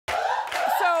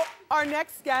Our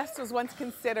next guest was once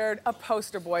considered a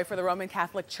poster boy for the Roman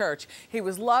Catholic Church. He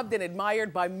was loved and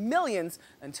admired by millions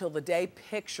until the day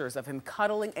pictures of him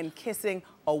cuddling and kissing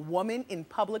a woman in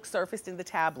public surfaced in the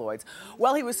tabloids.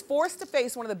 Well, he was forced to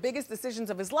face one of the biggest decisions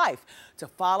of his life, to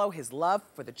follow his love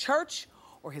for the church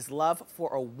or his love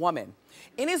for a woman.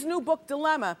 In his new book,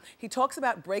 Dilemma, he talks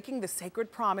about breaking the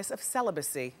sacred promise of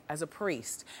celibacy as a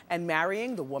priest and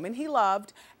marrying the woman he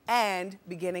loved and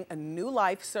beginning a new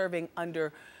life serving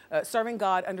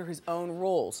God under his own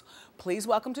rules. Please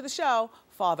welcome to the show,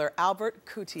 Father Albert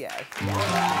Coutier.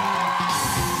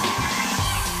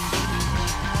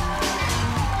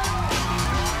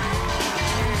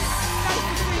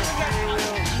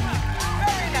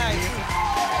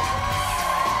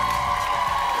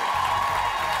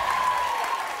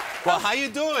 Well, how you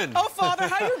doing? Oh, Father,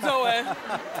 how you doing?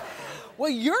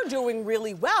 Well, you're doing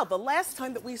really well. The last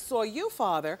time that we saw you,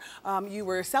 Father, you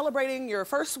were celebrating your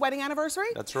first wedding anniversary.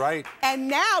 That's right. And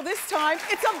now, this time,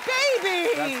 it's a baby.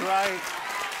 That's right.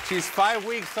 She's 5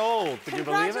 weeks old. Can you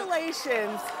believe it?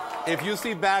 Congratulations. If you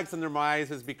see bags under my eyes,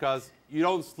 it's because you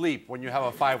don't sleep when you have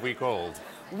a 5-week-old.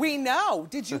 We know.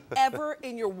 Did you ever,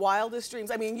 in your wildest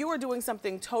dreams, I mean, you were doing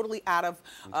something totally out of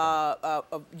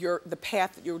the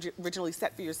path that you originally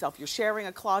set for yourself. You're sharing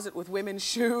a closet with women's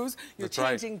shoes. You're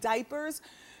changing diapers.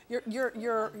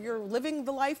 You're living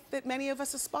the life that many of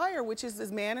us aspire, which is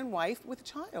as man and wife with a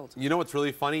child. You know what's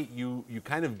really funny? You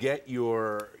kind of get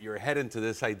your head into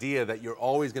this idea that you're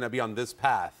always going to be on this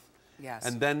path. Yes.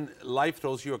 And then life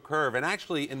throws you a curve. And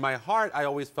actually, in my heart, I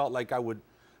always felt like I would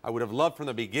have loved from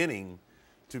the beginning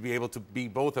to be able to be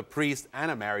both a priest and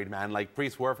a married man, like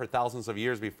priests were for thousands of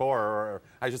years before, or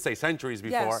I should say centuries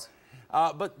before.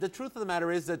 Yes. But the truth of the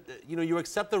matter is that, you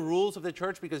accept the rules of the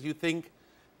church because you think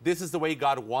this is the way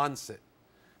God wants it.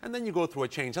 And then you go through a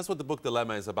change. That's what the book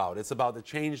Dilemma is about. It's about the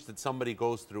change that somebody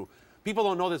goes through. People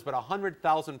don't know this, but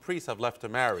 100,000 priests have left to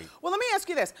marry. Well, let me ask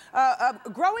you this.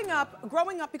 Growing up,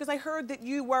 because I heard that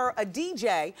you were a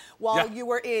DJ while you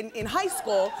were in high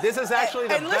school. This is actually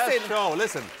the best show.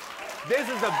 Listen, this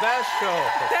is the best show.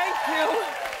 Thank you.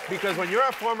 Because when you're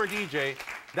a former DJ,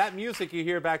 that music you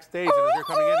hear backstage and as you're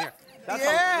coming in here, that's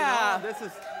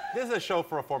this is a show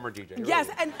for a former DJ. Yes,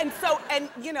 really. and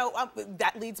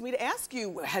that leads me to ask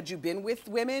you, had you been with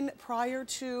women prior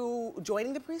to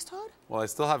joining the priesthood? Well, I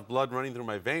still have blood running through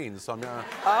my veins, so I'm I'm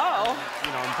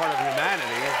part of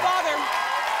humanity.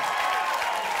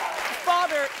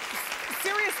 Father,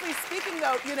 seriously speaking,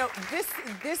 though,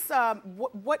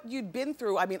 what you'd been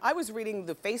through. I mean, I was reading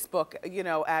the Facebook,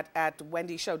 at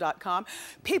wendyshow.com.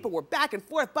 People were back and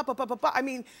forth. I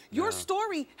mean, your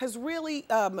story has really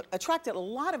attracted a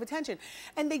lot of attention,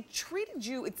 and they treated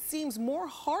you, it seems, more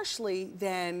harshly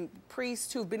than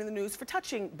priests who've been in the news for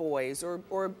touching boys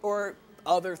or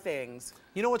other things.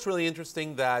 You know what's really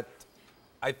interesting? That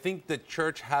I think the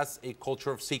church has a culture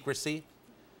of secrecy,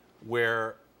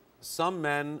 where some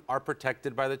men are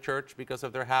protected by the church because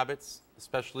of their habits,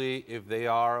 especially if they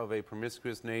are of a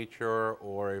promiscuous nature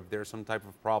or if there's some type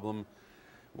of problem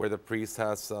where the priest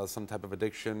has some type of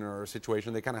addiction or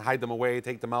situation. They kind of hide them away,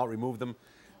 take them out, remove them.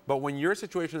 But when your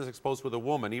situation is exposed with a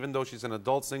woman, even though she's an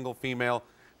adult single female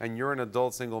and you're an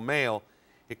adult single male,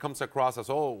 it comes across as,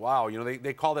 oh, wow,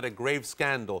 they call it a grave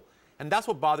scandal. And that's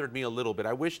what bothered me a little bit.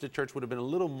 I wish the church would have been a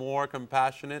little more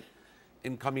compassionate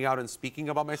in coming out and speaking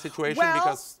about my situation,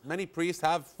 because many priests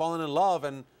have fallen in love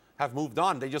and have moved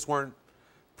on. They just weren't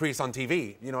priests on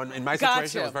TV. In my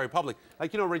situation, it was very public.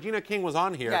 Like, Regina King was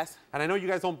on here, and I know you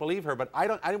guys don't believe her, but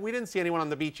we didn't see anyone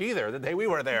on the beach either the day we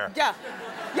were there. Yeah,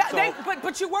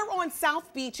 but you were on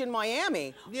South Beach in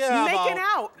Miami, making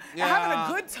out, having a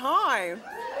good time.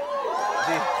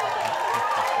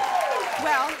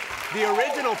 Well, the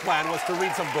original plan was to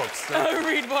read some books.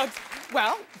 Read books.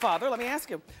 Well, Father, let me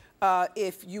ask you.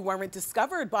 If you weren't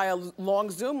discovered by a long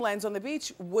zoom lens on the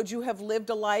beach, would you have lived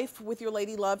a life with your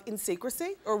lady love in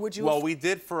secrecy? Or would you Well, we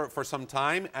did for some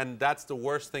time, and that's the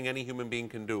worst thing any human being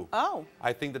can do. Oh.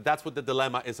 I think that's what the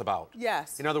dilemma is about.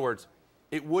 Yes. In other words,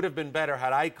 it would have been better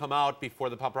had I come out before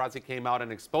the paparazzi came out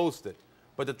and exposed it.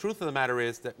 But the truth of the matter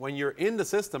is that when you're in the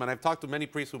system, and I've talked to many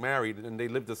priests who married and they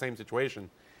lived the same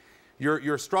situation,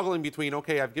 you're struggling between,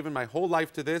 okay, I've given my whole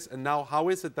life to this, and now how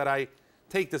is it that I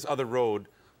take this other road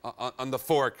on the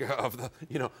fork of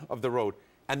the road?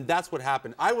 And that's what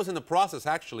happened. I was in the process,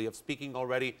 actually, of speaking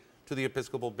already to the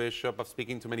Episcopal bishop, of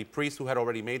speaking to many priests who had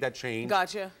already made that change.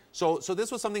 Gotcha. So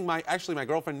this was something my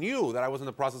girlfriend knew, that I was in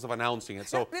the process of announcing it.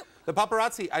 So the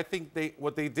paparazzi, I think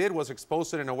what they did was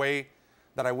expose it in a way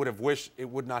that I would have wished it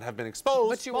would not have been exposed.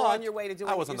 But you were on your way to doing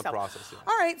it I was in the yourself. process, yeah.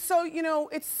 All right, so, you know,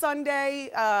 it's Sunday.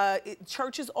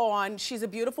 Church is on. She's a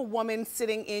beautiful woman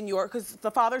sitting in your, because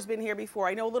the father's been here before.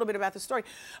 I know a little bit about the story.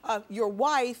 Your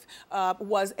wife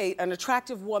was an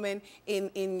attractive woman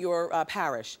in your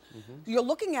parish. You're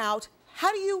looking out.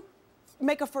 How do you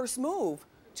make a first move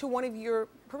to one of your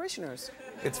parishioners?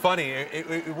 It's funny.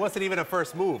 It wasn't even a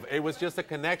first move. It was just a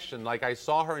connection. Like, I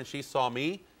saw her and she saw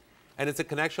me. And it's a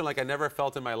connection like I never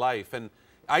felt in my life. And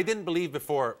I didn't believe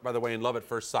before, by the way, in love at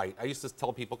first sight. I used to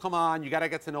tell people, come on, you got to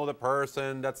get to know the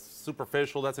person. That's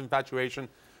superficial. That's infatuation.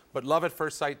 But love at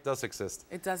first sight does exist.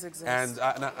 It does exist. And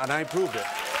I proved it.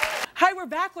 Hi, we're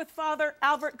back with Father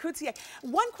Albert Coutier.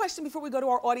 One question before we go to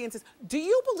our audience is, do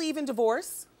you believe in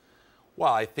divorce?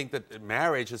 Well, I think that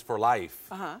marriage is for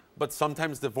life. But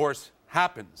sometimes divorce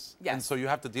happens. Yes. And so you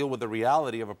have to deal with the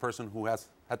reality of a person who has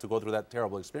had to go through that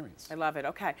terrible experience. I love it.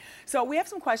 Okay. So we have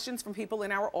some questions from people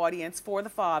in our audience for the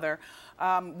father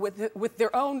with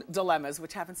their own dilemmas,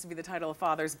 which happens to be the title of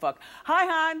Father's book. Hi,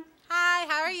 hon. Hi,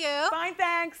 how are you? Fine,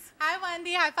 thanks. Hi,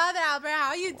 Wendy. Hi, Father Albert. How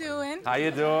are you doing? How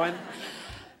you doing?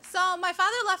 So my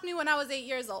father left me when I was 8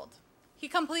 years old. He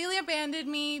completely abandoned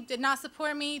me, did not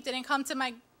support me, didn't come to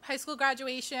my high school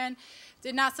graduation,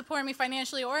 did not support me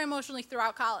financially or emotionally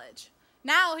throughout college.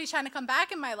 Now he's trying to come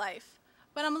back in my life,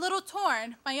 but I'm a little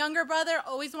torn. My younger brother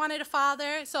always wanted a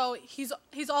father, so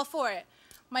he's all for it.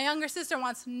 My younger sister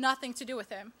wants nothing to do with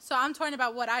him, so I'm torn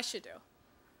about what I should do.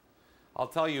 I'll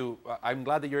tell you, I'm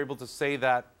glad that you're able to say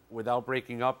that without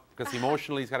breaking up, because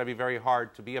emotionally it's got to be very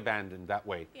hard to be abandoned that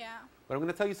way. Yeah. But I'm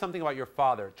going to tell you something about your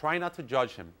father. Try not to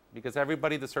judge him, because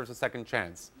everybody deserves a second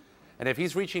chance. And if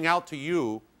he's reaching out to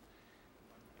you,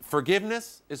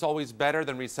 forgiveness is always better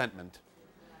than resentment.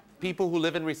 People who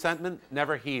live in resentment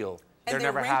never heal. They're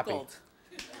never wrinkled.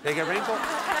 happy. They get wrinkled.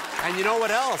 And you know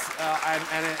what else?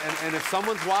 And if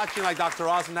someone's watching, like Dr.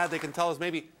 Oz and that, they can tell us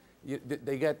maybe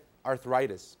they get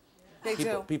arthritis. They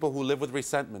do. People who live with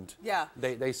resentment. Yeah.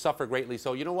 They suffer greatly.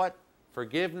 So you know what?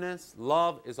 Forgiveness,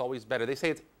 love is always better. They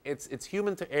say it's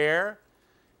human to err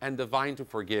and divine to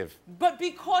forgive. But be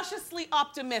cautiously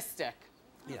optimistic.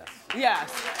 Yes. Yes.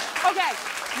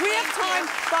 Okay, we have time,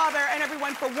 Father and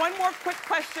everyone, for one more quick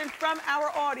question from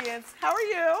our audience. How are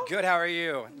you? Good, how are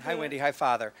you? Hi, Wendy. Hi,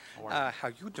 Father. How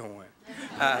you doing?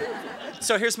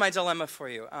 So here's my dilemma for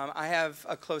you. I have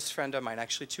a close friend of mine,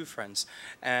 actually two friends,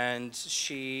 and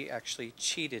she actually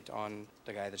cheated on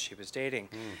the guy that she was dating.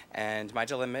 And my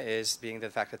dilemma is, being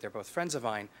the fact that they're both friends of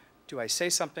mine, do I say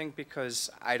something because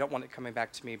I don't want it coming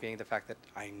back to me being the fact that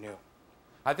I knew?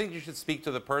 I think you should speak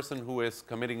to the person who is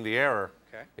committing the error.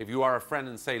 Okay. If you are a friend,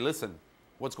 and say, listen,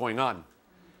 what's going on?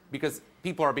 Because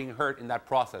people are being hurt in that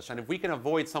process. And if we can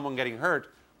avoid someone getting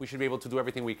hurt, we should be able to do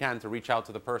everything we can to reach out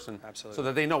to the person. Absolutely. So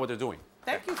that they know what they're doing.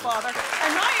 Thank you, Father.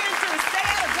 And my answer is stay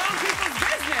out of grown people's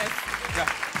business.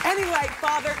 Yeah. Anyway,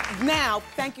 Father, now,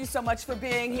 thank you so much for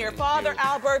being here. Father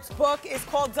Albert's book is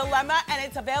called Dilemma, and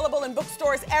it's available in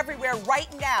bookstores everywhere right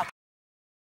now.